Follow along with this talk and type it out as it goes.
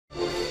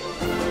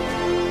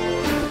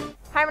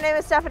Hi, my name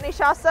is Stephanie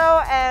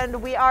Chasso, and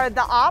we are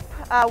The Op.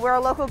 We're a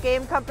local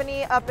game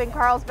company up in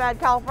Carlsbad,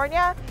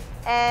 California.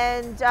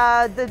 And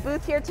the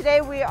booth here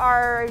today, we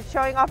are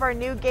showing off our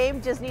new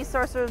game, Disney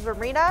Sorcerer's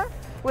Arena,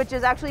 which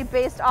is actually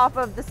based off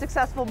of the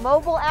successful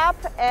mobile app.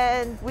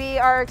 And we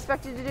are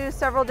expected to do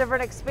several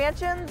different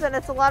expansions, and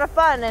it's a lot of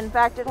fun. In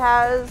fact, it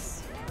has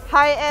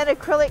high-end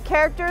acrylic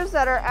characters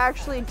that are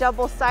actually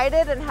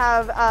double-sided and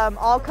have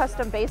all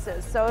custom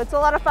bases. So it's a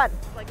lot of fun.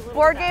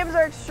 Board games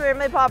are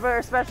extremely popular,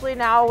 especially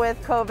now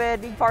with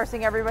COVID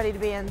forcing everybody to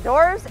be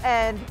indoors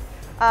and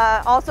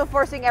also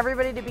forcing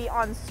everybody to be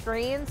on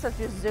screens, such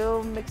as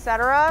Zoom,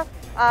 etc.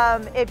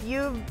 If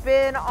you've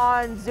been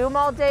on Zoom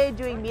all day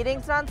doing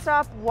meetings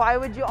nonstop, why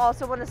would you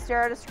also want to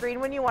stare at a screen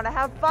when you want to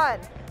have fun?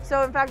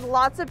 So in fact,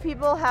 lots of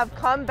people have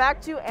come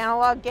back to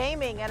analog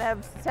gaming and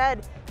have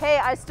said, hey,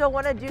 I still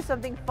want to do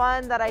something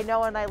fun that I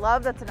know and I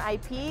love, that's an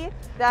IP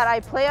that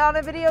I play on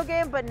a video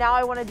game, but now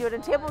I want to do it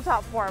in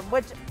tabletop form,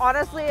 which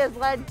honestly has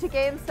led to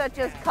games such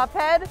as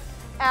Cuphead,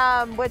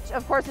 which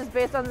of course is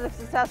based on the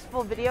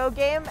successful video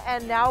game,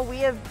 and now we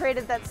have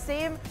created that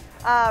same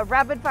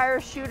rapid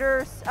fire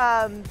shooter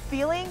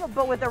feeling,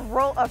 but with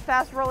a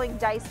fast rolling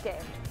dice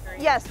game.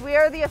 Yes, we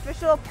are the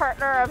official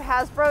partner of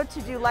Hasbro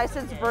to do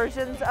licensed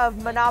versions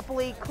of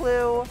Monopoly,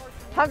 Clue,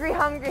 Hungry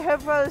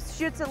Hippos,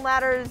 Chutes and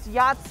Ladders,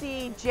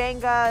 Yahtzee,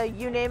 Jenga,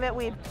 you name it.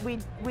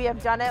 We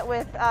have done it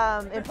with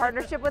in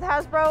partnership with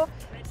Hasbro.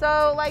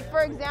 So, like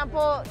for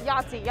example,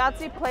 Yahtzee.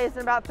 Yahtzee plays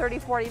in about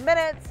 30-40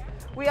 minutes.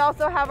 We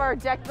also have our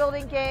deck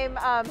building game,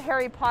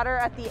 Harry Potter,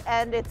 at the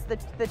end. It's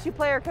the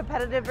two-player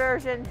competitive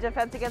version,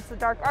 Defense Against the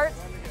Dark Arts.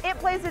 It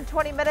plays in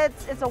 20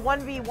 minutes. It's a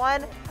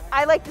 1v1.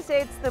 I like to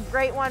say it's the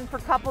great one for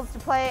couples to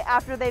play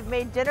after they've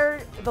made dinner.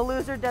 The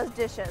loser does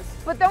dishes.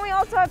 But then we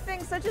also have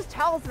things such as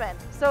Talisman.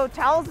 So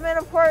Talisman,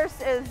 of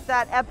course, is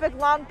that epic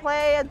long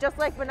play, just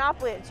like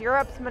Monopoly. It's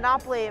Europe's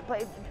Monopoly. It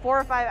plays 4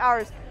 or 5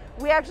 hours.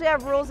 We actually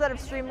have rules that have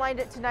streamlined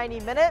it to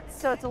 90 minutes,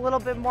 so it's a little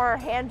bit more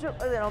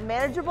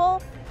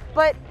manageable.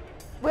 But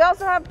we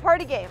also have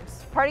party games.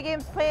 Party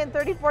games play in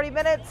 30-40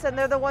 minutes, and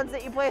they're the ones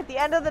that you play at the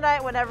end of the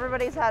night when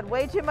everybody's had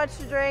way too much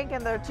to drink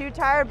and they're too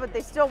tired, but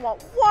they still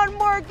want one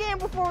more game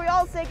before we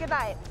all say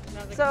goodnight.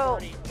 So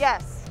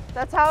yes,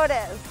 that's how it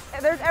is.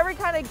 And there's every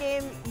kind of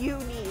game you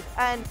need,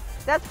 and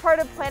that's part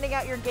of planning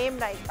out your game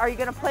night. Are you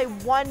gonna play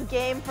one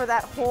game for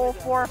that whole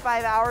 4 or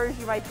 5 hours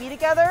you might be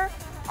together?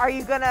 Are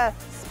you gonna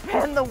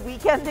spend the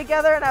weekend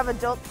together and have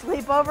adult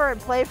sleepover and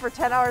play for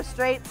 10 hours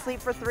straight, sleep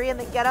for 3, and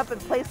then get up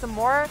and play some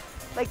more?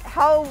 Like,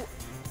 how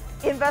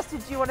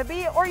invested do you want to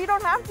be? Or you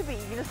don't have to be.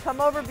 You just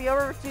come over, be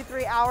over for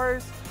 2-3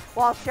 hours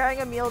while sharing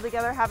a meal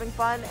together, having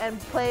fun, and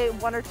play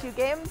 1 or 2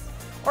 games,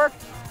 or a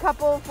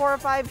couple 4 or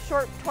 5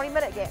 short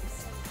 20-minute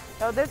games.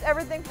 So there's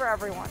everything for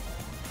everyone.